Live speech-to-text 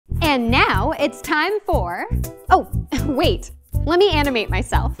And now it's time for… Oh, wait, let me animate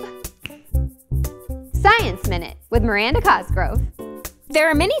myself. Science Minute with Miranda Cosgrove. There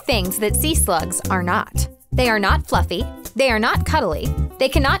are many things that sea slugs are not. They are not fluffy, they are not cuddly, they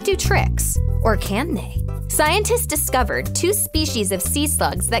cannot do tricks, or can they? Scientists discovered 2 species of sea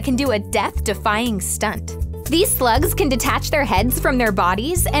slugs that can do a death-defying stunt. These slugs can detach their heads from their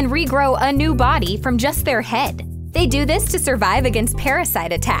bodies and regrow a new body from just their head. They do this to survive against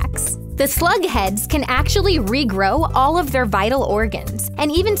parasite attacks. The slug heads can actually regrow all of their vital organs and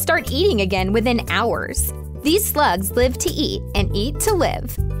even start eating again within hours. These slugs live to eat and eat to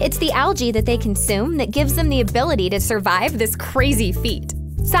live. It's the algae that they consume that gives them the ability to survive this crazy feat.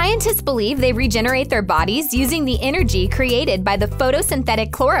 Scientists believe they regenerate their bodies using the energy created by the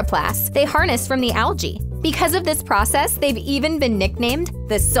photosynthetic chloroplasts they harness from the algae. Because of this process, they've even been nicknamed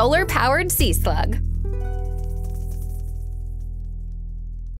the solar-powered sea slug.